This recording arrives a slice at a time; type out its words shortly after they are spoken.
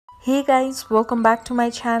Hey guys, welcome back to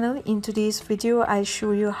my channel. In today's video, I'll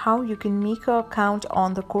show you how you can make an account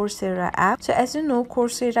on the Coursera app. So as you know,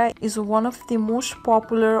 Coursera is one of the most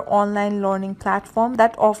popular online learning platform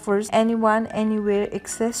that offers anyone, anywhere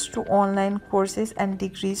access to online courses and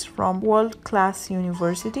degrees from world-class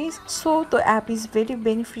universities. So the app is very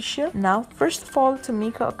beneficial. Now, first of all, to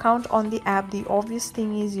make an account on the app, the obvious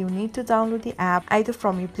thing is you need to download the app either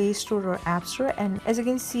from your Play Store or App Store. And as you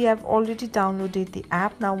can see, I've already downloaded the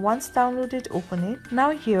app. Now, once downloaded, open it. Now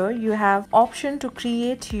here you have option to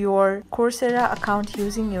create your Coursera account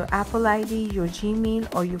using your Apple ID, your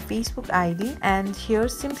Gmail or your Facebook ID, and here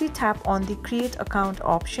simply tap on the create account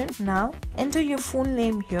option. Now enter your full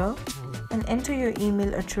name here and enter your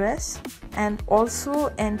email address and also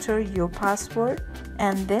enter your password,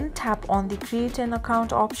 and then tap on the create an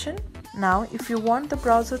account option. Now if you want the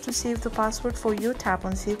browser to save the password for you, tap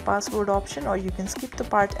on save password option, or you can skip the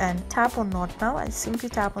part and tap on not now and simply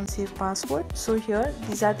tap on save password. So here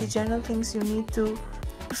these are the general things you need to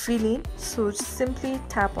fill in, so simply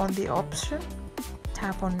tap on the option,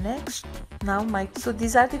 tap on next. Now so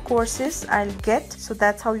these are the courses I'll get, so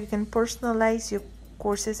that's how you can personalize your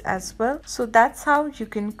courses as well. So that's how you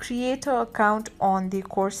can create an account on the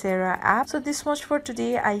Coursera app. So this much for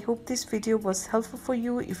today. I hope this video was helpful for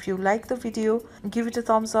you. If you like the video, give it a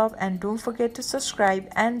thumbs up and don't forget to subscribe,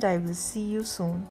 and I will see you soon.